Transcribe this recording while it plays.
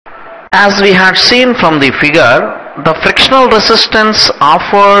As we had seen from the figure, the frictional resistance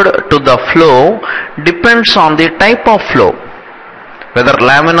offered to the flow depends on the type of flow, whether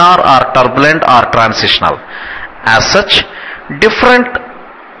laminar or turbulent or transitional. As such, different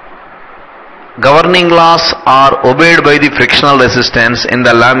governing laws are obeyed by the frictional resistance in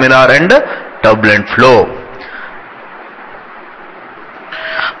the laminar and turbulent flow.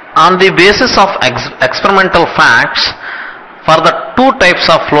 On the basis of experimental facts, for the two types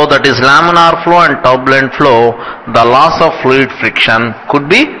of flow, that is laminar flow and turbulent flow, the laws of fluid friction could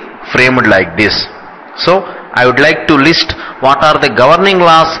be framed like this. So, I would like to list what are the governing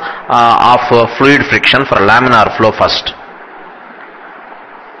laws of fluid friction for laminar flow first.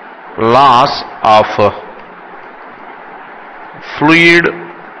 Laws of fluid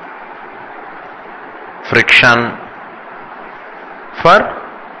friction for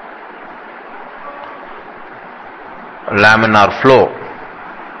laminar flow.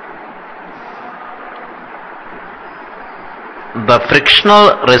 The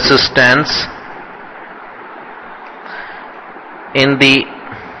frictional resistance in the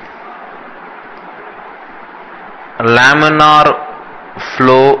laminar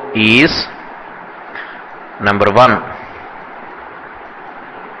flow is number 1,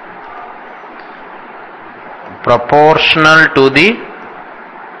 proportional to the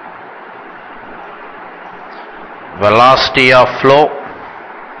velocity of flow.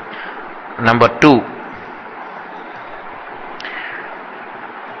 Number 2,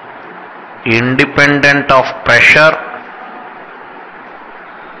 independent of pressure.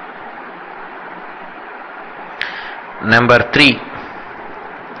 Number 3,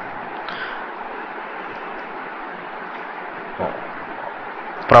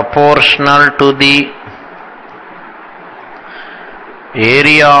 proportional to the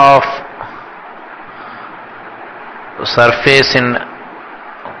area of surface in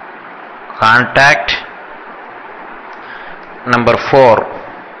contact. Number 4,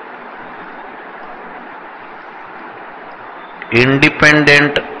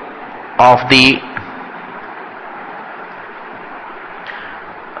 independent of the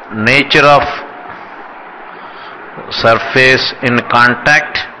nature of surface in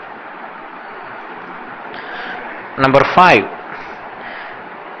contact. Number 5,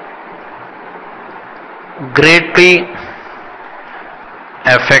 greatly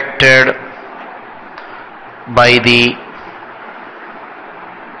affected by the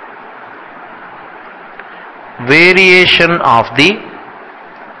variation of the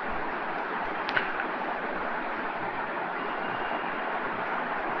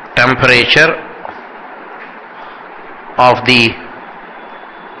temperature of the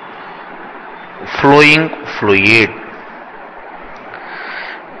flowing fluid.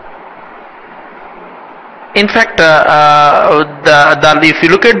 In fact, if you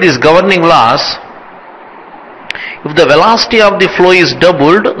look at these governing laws, if the velocity of the flow is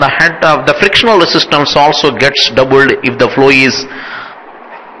doubled, the head of the frictional resistance also gets doubled if the flow is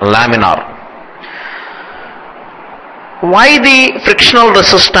laminar. Why the frictional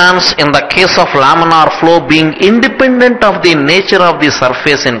resistance in the case of laminar flow being independent of the nature of the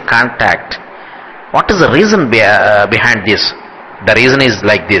surface in contact? What is the reason behind this? The reason is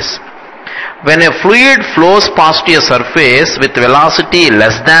like this. When a fluid flows past a surface with velocity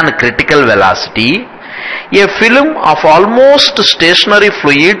less than critical velocity, a film of almost stationary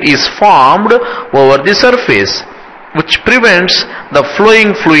fluid is formed over the surface, which prevents the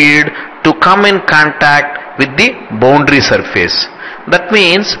flowing fluid to come in contact with the boundary surface. That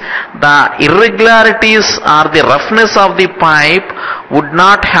means the irregularities or the roughness of the pipe would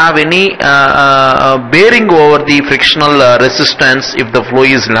not have any bearing over the frictional resistance if the flow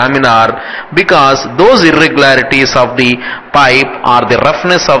is laminar, because those irregularities of the pipe or the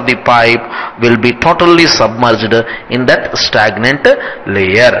roughness of the pipe will be totally submerged in that stagnant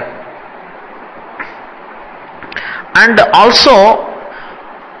layer. And also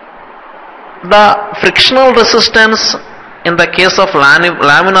the frictional resistance in the case of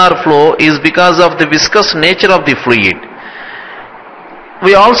laminar flow is because of the viscous nature of the fluid.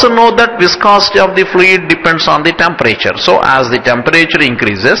 We also know that viscosity of the fluid depends on the temperature. So as the temperature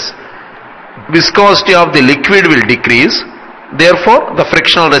increases, viscosity of the liquid will decrease. Therefore, the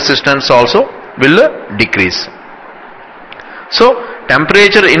frictional resistance also will decrease. So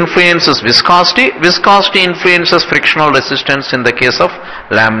temperature influences viscosity, viscosity influences frictional resistance in the case of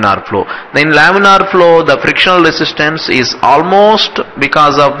laminar flow. In laminar flow, the frictional resistance is almost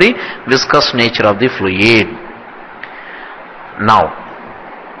because of the viscous nature of the fluid. Now,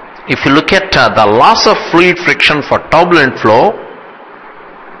 if you look at the loss of fluid friction for turbulent flow,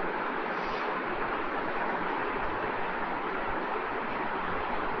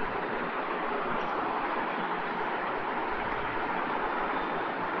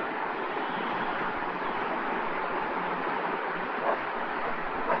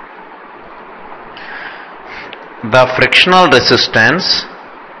 the frictional resistance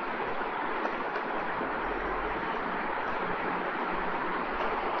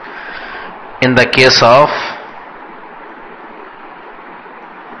in the case of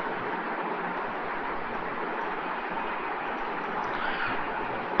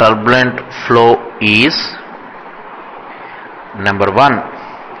turbulent flow is number 1,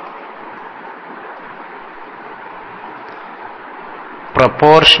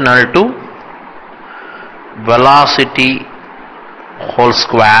 proportional to velocity whole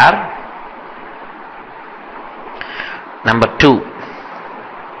square. Number 2,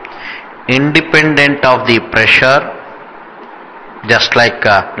 independent of the pressure, just like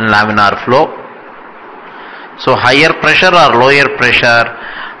laminar flow. So higher pressure or lower pressure,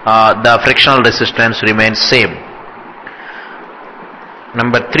 the frictional resistance remains same.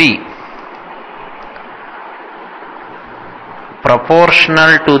 Number 3,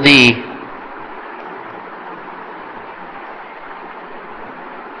 proportional to the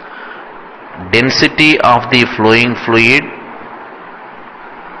density of the flowing fluid.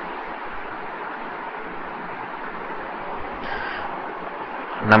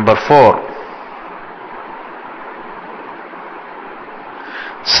 Number 4,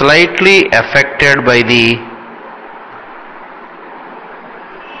 slightly affected by the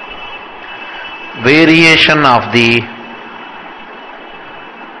variation of the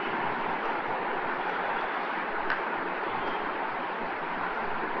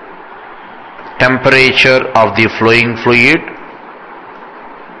temperature of the flowing fluid.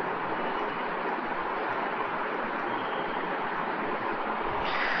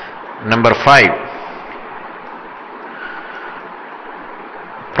 Number 5,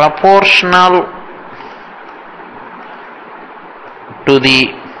 proportional to the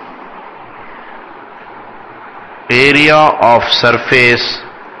area of surface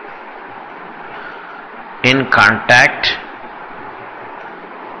in contact.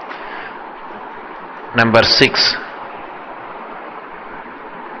 Number 6,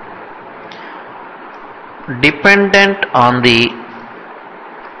 dependent on the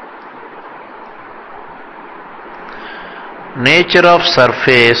nature of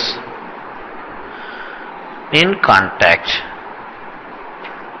surface in contact.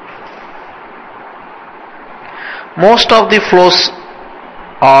 Most of the flows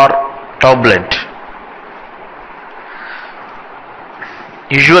are turbulent.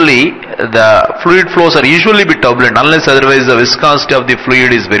 Usually the fluid flows are usually be turbulent, unless otherwise the viscosity of the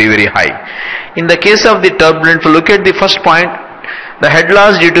fluid is very, very high. In the case of the turbulent flow, look at the first point. The head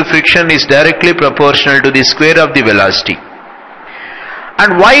loss due to friction is directly proportional to the square of the velocity.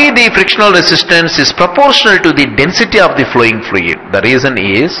 And why the frictional resistance is proportional to the density of the flowing fluid? The reason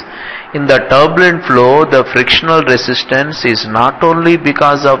is, in the turbulent flow, the frictional resistance is not only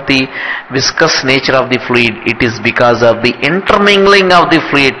because of the viscous nature of the fluid, it is because of the intermingling of the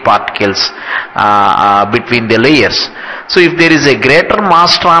fluid particles between the layers. So if there is a greater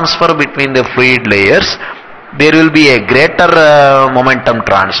mass transfer between the fluid layers, there will be a greater momentum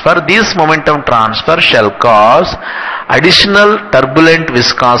transfer. This momentum transfer shall cause additional turbulent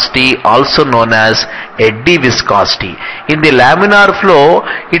viscosity, also known as eddy viscosity. In the laminar flow,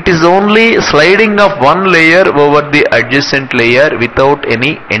 it is only sliding of one layer over the adjacent layer without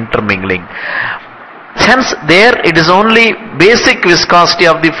any intermingling. Hence, there it is only basic viscosity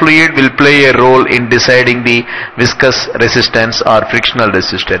of the fluid will play a role in deciding the viscous resistance or frictional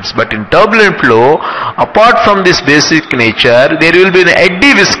resistance. But in turbulent flow, apart from this basic nature, there will be an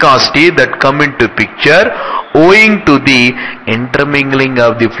eddy viscosity that come into picture owing to the intermingling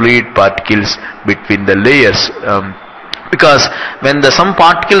of the fluid particles between the layers. Because when some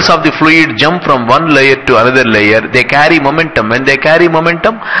particles of the fluid jump from one layer to another layer, they carry momentum. When they carry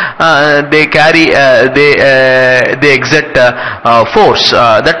momentum, they exert force.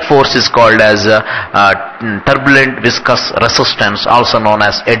 That force is called as turbulent viscous resistance, also known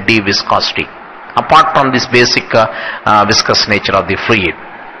as eddy viscosity. Apart from this basic viscous nature of the fluid.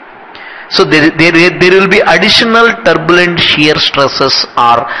 So there will be additional turbulent shear stresses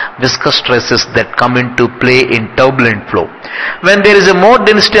or viscous stresses that come into play in turbulent flow. When there is a more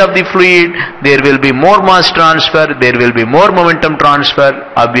density of the fluid, there will be more mass transfer, there will be more momentum transfer.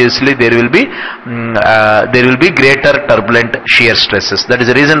 Obviously, there will be greater turbulent shear stresses. That is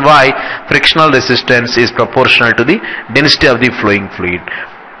the reason why frictional resistance is proportional to the density of the flowing fluid.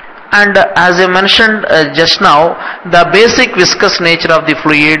 And as I mentioned just now, the basic viscous nature of the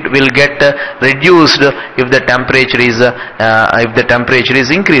fluid will get reduced if the temperature is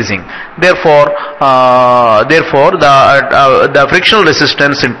increasing. Therefore, the frictional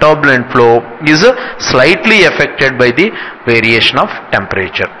resistance in turbulent flow is slightly affected by the variation of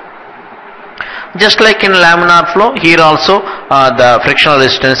temperature. Just like in laminar flow, here also the frictional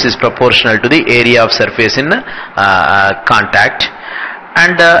resistance is proportional to the area of surface in contact,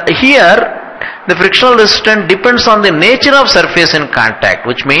 and here the frictional resistance depends on the nature of surface in contact,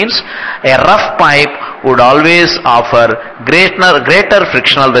 which means a rough pipe would always offer greater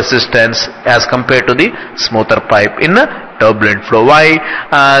frictional resistance as compared to the smoother pipe in a turbulent flow. Why?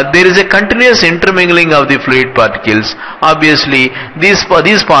 There is a continuous intermingling of the fluid particles. Obviously, these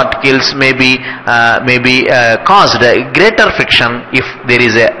particles may be caused a greater friction if there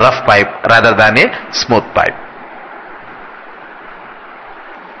is a rough pipe rather than a smooth pipe.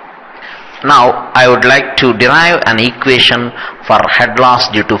 Now, I would like to derive an equation for head loss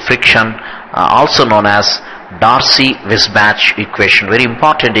due to friction, also known as Darcy-Weisbach equation. Very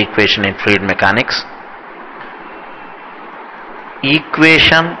important equation in fluid mechanics.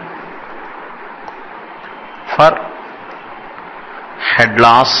 Equation for head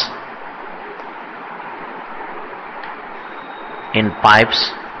loss in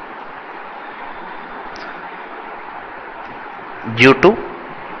pipes due to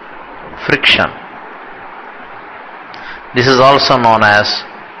friction. This is also known as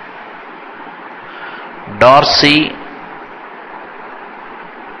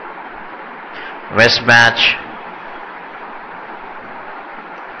Darcy-Weisbach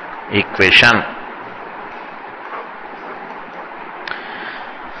equation.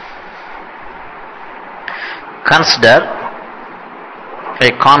 Consider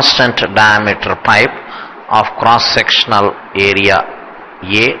a constant diameter pipe of cross-sectional area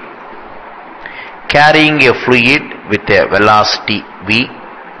A carrying a fluid with a velocity v.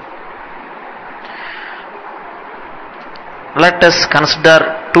 Let us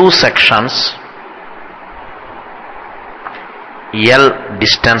consider two sections L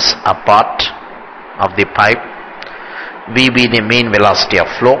distance apart of the pipe, V be the mean velocity of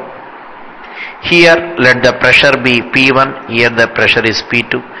flow. Here let the pressure be P1, here the pressure is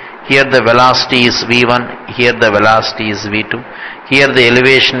P2, here the velocity is V1, here the velocity is V2, here the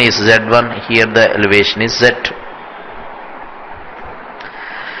elevation is Z1, here the elevation is Z2.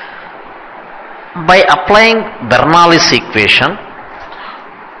 By applying Bernoulli's equation,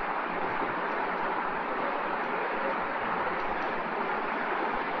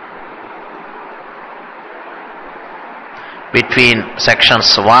 between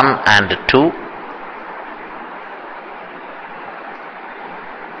sections 1 and 2,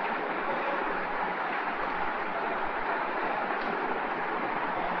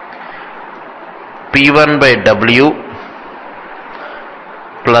 P1 by W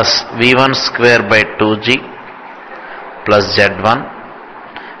plus V1 square by 2G plus Z1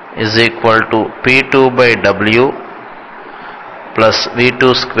 is equal to P2 by W plus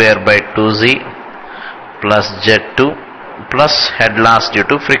V2 square by 2Z plus Z2 plus head loss due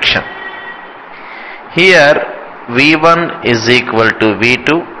to friction. Here V1 is equal to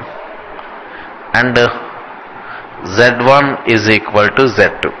V2 and Z1 is equal to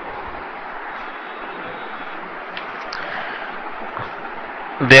Z2.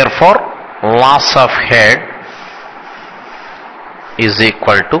 Therefore, loss of head is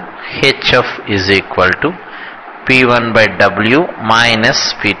equal to HF is equal to P1 by W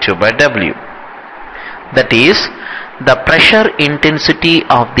minus P2 by W. That is, the pressure intensity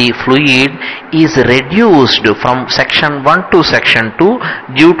of the fluid is reduced from section 1 to section 2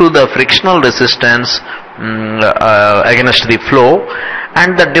 due to the frictional resistance against the flow,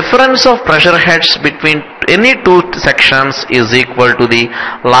 and the difference of pressure heads between any two sections is equal to the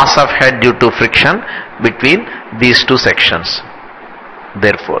loss of head due to friction between these two sections.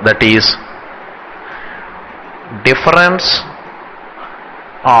 Therefore, that is, difference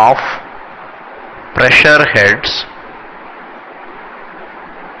of pressure heads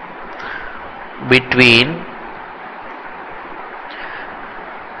between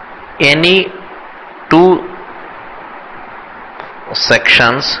any two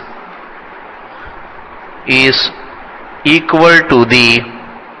sections is equal to the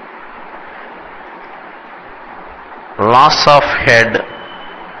loss of head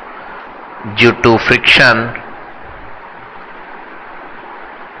due to friction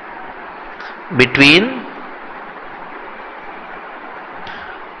between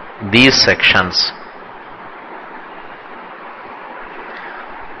these sections.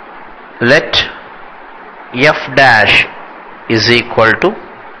 Let F dash is equal to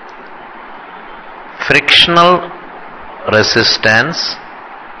frictional resistance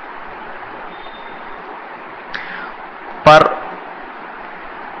per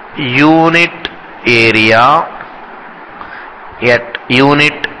unit area at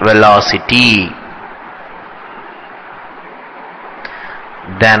unit velocity.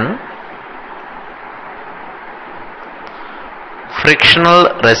 Then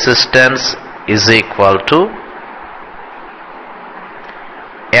frictional resistance is equal to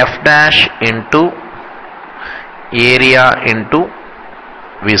F dash into area into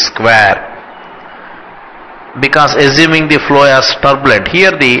V square, because assuming the flow as turbulent.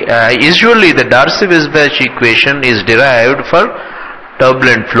 Here the usually the Darcy-Weisbach equation is derived for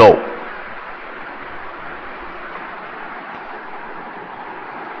turbulent flow.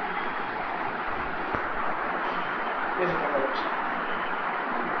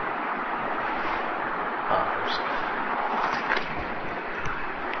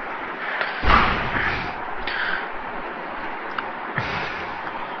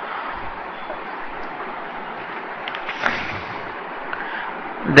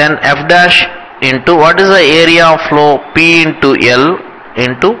 Then F dash into what is the area of flow, P into L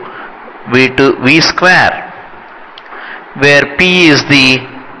into V square, where P is the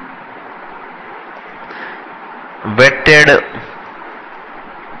wetted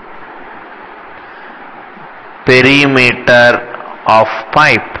perimeter of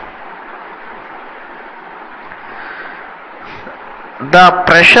pipe. The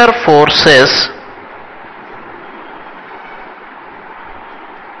pressure forces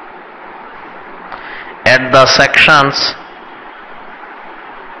at the sections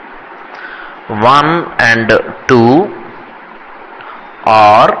 1 and 2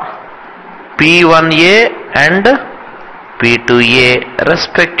 are P1A and P2A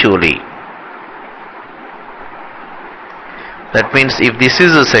respectively. That means if this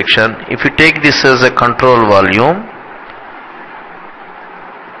is a section, if you take this as a control volume,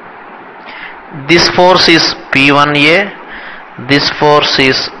 this force is P1A, this force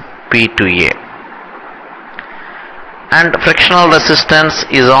is P2A. And frictional resistance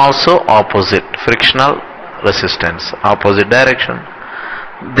is also opposite, frictional resistance, opposite direction.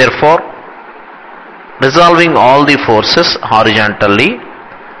 Therefore, resolving all the forces horizontally,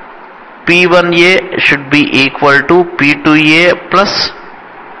 P1A should be equal to P2A plus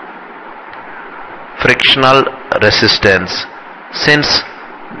frictional resistance, since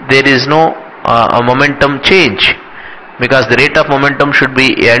there is no momentum change, because the rate of momentum should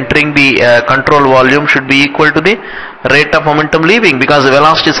be entering the control volume should be equal to the rate of momentum leaving, because the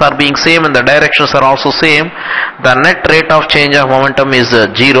velocities are being same and the directions are also same. The net rate of change of momentum is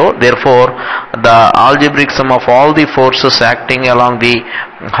 0. Therefore, the algebraic sum of all the forces acting along the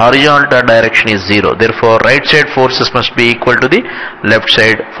horizontal direction is 0. Therefore, right side forces must be equal to the left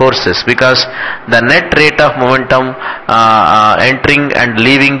side forces, because the net rate of momentum entering and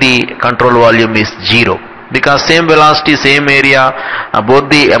leaving the control volume is 0. Because same velocity, same area, both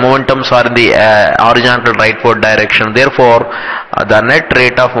the momentums are in the horizontal rightward direction. Therefore, the net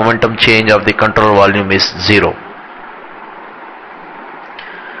rate of momentum change of the control volume is 0.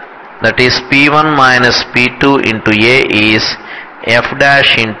 That is P1 minus P2 into A is F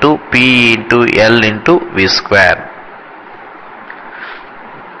dash into P into L into V square.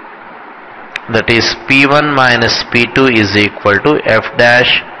 That is P1 minus P2 is equal to F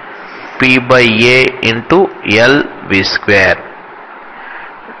dash P by A into L V square.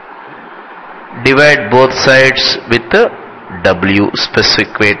 Divide both sides with W,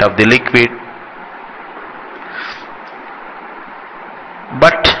 specific weight of the liquid.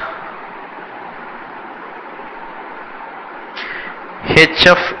 But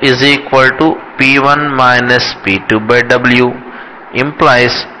HF is equal to P1 minus P2 by W,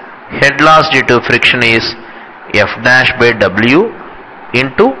 implies head loss due to friction is F dash by W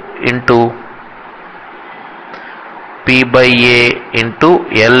into P by A into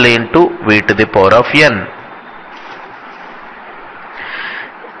L into V to the power of N.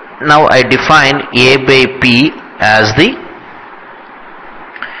 Now I define A by P as the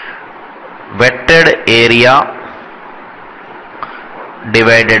wetted area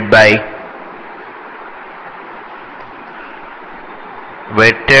divided by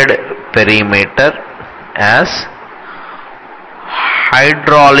wetted perimeter as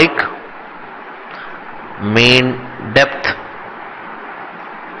hydraulic mean depth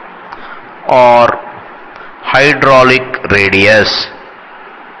or hydraulic radius.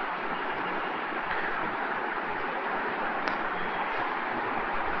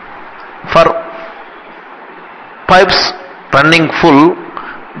 For pipes running full,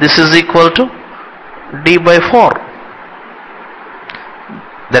 this is equal to D by 4.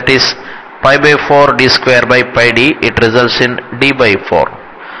 That is pi by 4 d square by pi d, it results in d by 4.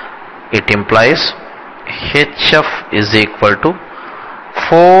 It implies HF is equal to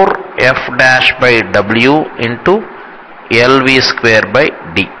 4F dash by W into LV square by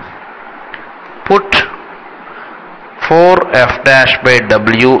d. Put 4F dash by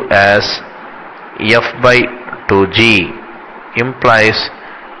W as F by 2G implies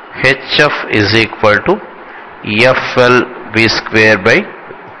HF is equal to FL V square by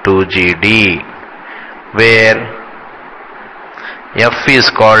 2GD, where F is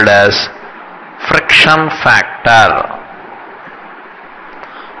called as friction factor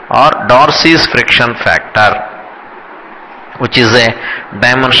or Darcy's friction factor, which is a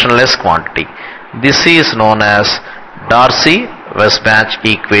dimensionless quantity. This is known as Darcy-Weisbach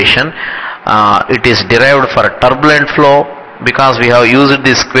equation. It is derived for turbulent flow. Because we have used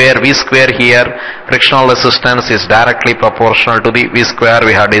the square V square here, frictional resistance is directly proportional to the V square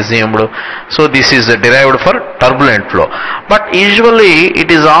we had assumed. So this is derived for turbulent flow. But usually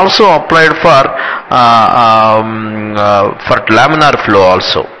it is also applied for laminar flow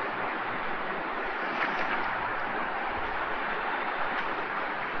also.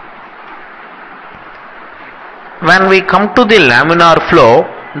 When we come to the laminar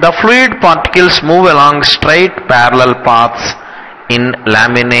flow, the fluid particles move along straight parallel paths in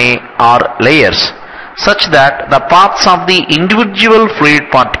laminae or layers, such that the paths of the individual fluid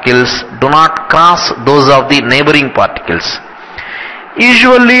particles do not cross those of the neighboring particles.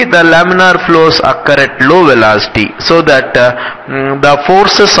 Usually the laminar flows occur at low velocity, so that the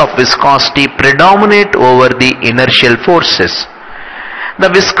forces of viscosity predominate over the inertial forces. The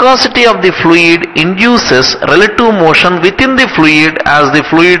viscosity of the fluid induces relative motion within the fluid as the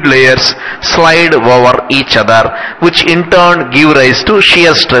fluid layers slide over each other, which in turn give rise to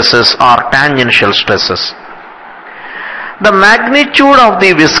shear stresses or tangential stresses. The magnitude of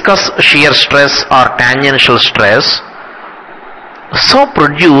the viscous shear stress or tangential stress so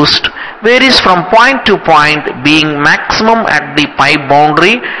produced varies from point to point, being maximum at the pipe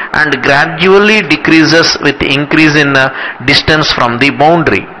boundary and gradually decreases with increase in distance from the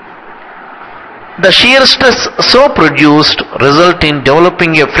boundary. The shear stress so produced result in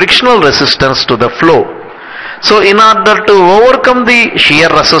developing a frictional resistance to the flow. So in order to overcome the shear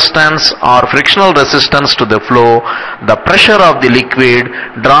resistance or frictional resistance to the flow, the pressure of the liquid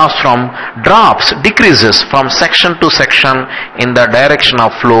decreases from section to section in the direction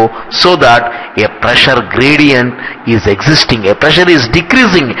of flow, so that a pressure gradient is existing. A pressure is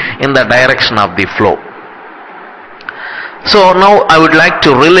decreasing in the direction of the flow. So now I would like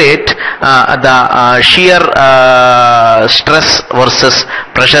to relate the shear stress versus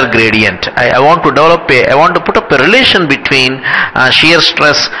pressure gradient. I want to put up a relation between shear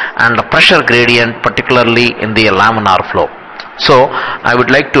stress and pressure gradient, particularly in the laminar flow. So I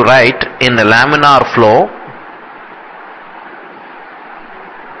would like to write in the laminar flow,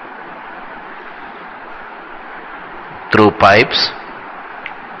 through pipes,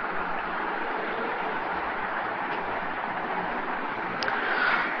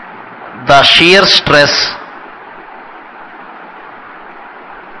 the shear stress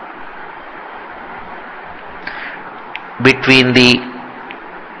between the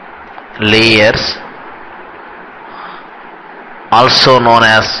layers, also known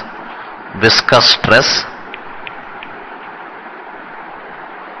as viscous stress,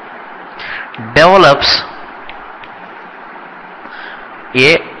 develops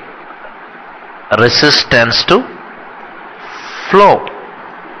a resistance to flow.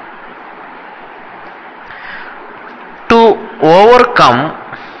 To overcome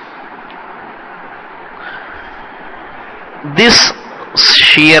this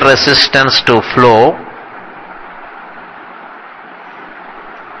shear resistance to flow,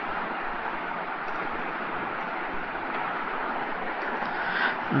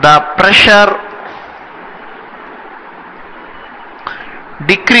 the pressure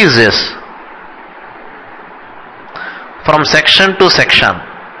decreases from section to section.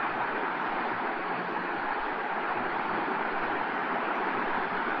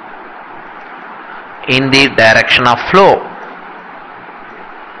 In the direction of flow.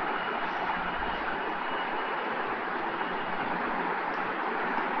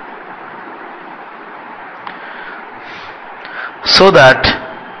 So that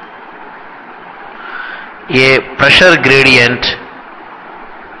a pressure gradient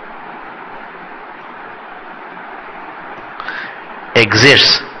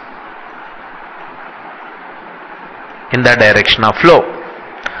exists in the direction of flow.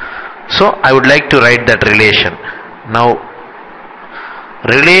 So I would like to write that relation. Now,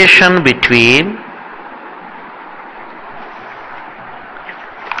 relation between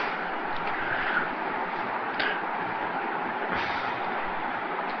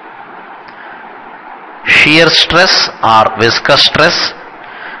shear stress or viscous stress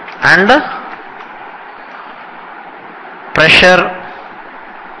and pressure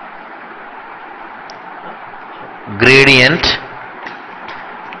gradient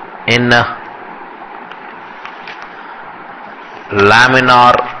in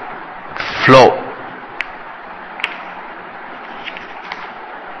laminar flow.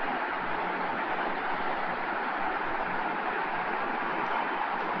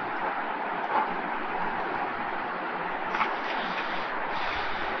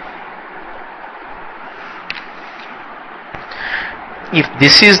 If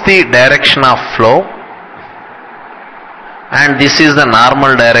this is the direction of flow and this is the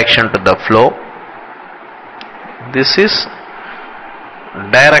normal direction to the flow, this is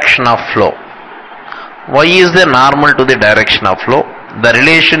direction of flow. Why is the normal to the direction of flow? The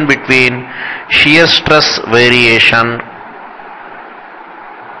relation between shear stress variation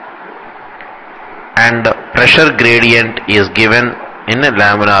and pressure gradient is given in a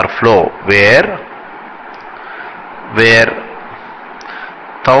laminar flow where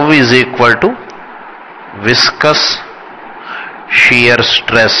tau is equal to viscous shear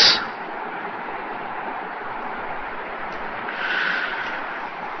stress.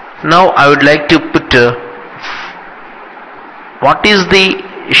 Now I would like to put what is the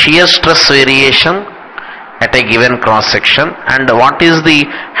shear stress variation at a given cross section and what is the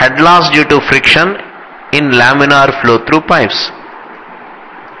head loss due to friction in laminar flow through pipes.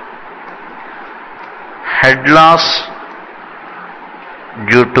 Head loss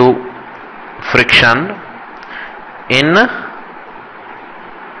due to friction in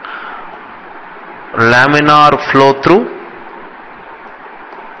laminar flow through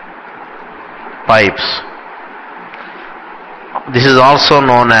pipes. This is also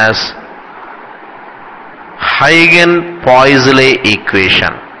known as Huygens-Poiseuille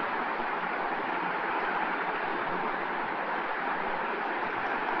equation.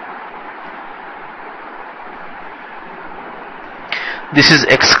 This is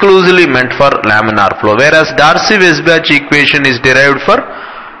exclusively meant for laminar flow, whereas Darcy-Weisbach equation is derived for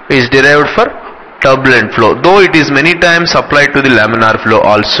turbulent flow, though it is many times applied to the laminar flow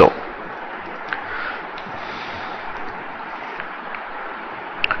also.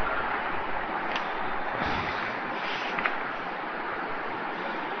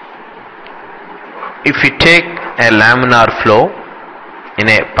 If you take a laminar flow in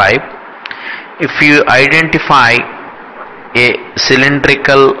a pipe, if you identify a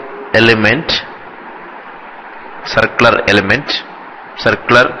cylindrical element, circular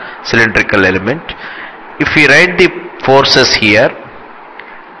cylindrical element, if we write the forces here,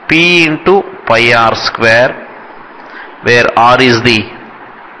 P into pi r square, where r is the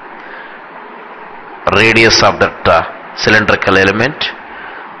radius of that cylindrical element,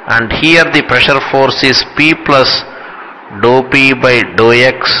 and here the pressure force is P plus dou P by dou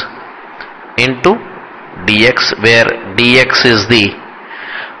x into dx, where dx is the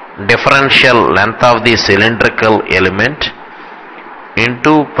differential length of the cylindrical element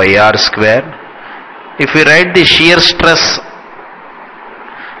into pi r square. If we write the shear stress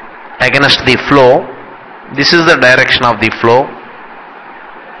against the flow, this is the direction of the flow.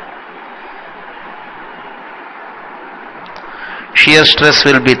 Shear stress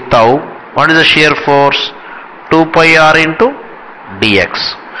will be tau. What is the shear force? 2 pi r into dx.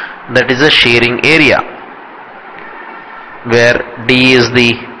 That is the shearing area, where d is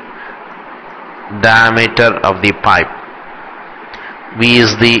the diameter of the pipe, v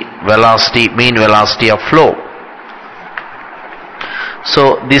is the velocity, mean velocity of flow.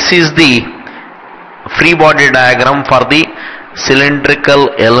 So this is the free body diagram for the cylindrical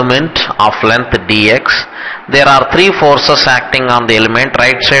element of length dx. There are three forces acting on the element.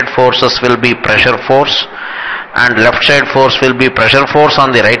 Right side forces will be pressure force, and left side force will be pressure force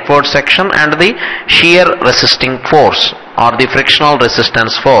on the rightward section, and the shear resisting force or the frictional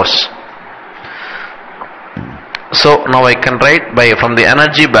resistance force. So now I can write from the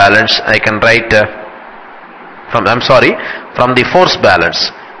energy balance, I can write from the force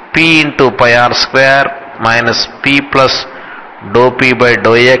balance, P into pi r square minus P plus dou P by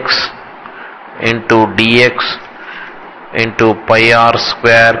dou x into dx into pi r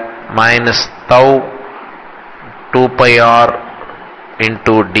square minus tau 2 pi r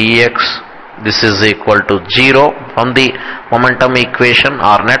into dx. This is equal to 0. From the momentum equation,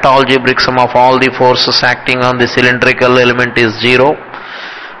 or net algebraic sum of all the forces acting on the cylindrical element is 0.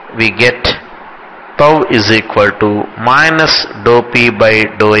 We get tau is equal to minus dou P by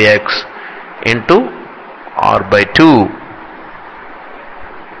dou x into r by 2.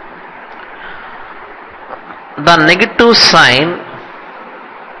 The negative sign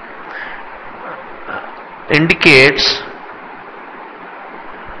indicates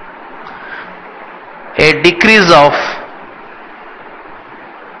a decrease of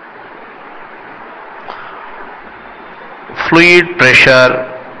fluid pressure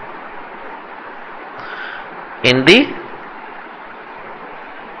in the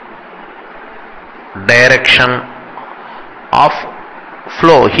direction of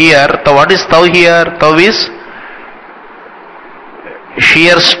flow. Here, what is tau here? Tau is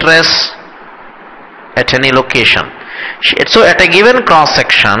shear stress at any location. So at a given cross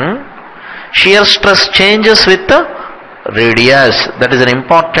section, shear stress changes with the radius. That is an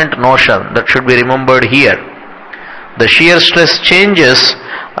important notion that should be remembered here. The shear stress changes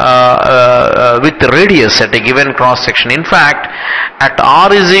with the radius at a given cross section. In fact, at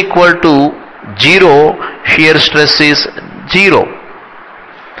r is equal to 0, shear stress is 0.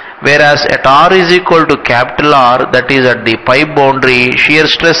 Whereas at r is equal to capital R, that is at the pipe boundary, shear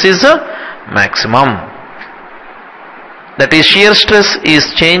stress is maximum. That is, shear stress is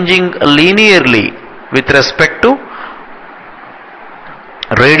changing linearly with respect to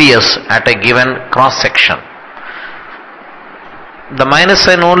radius at a given cross section. The minus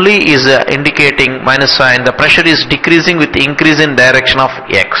sign only is indicating minus sign. The pressure is decreasing with increase in direction of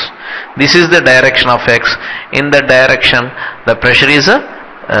x. This is the direction of x. In that direction, the pressure is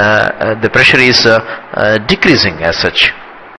decreasing as such.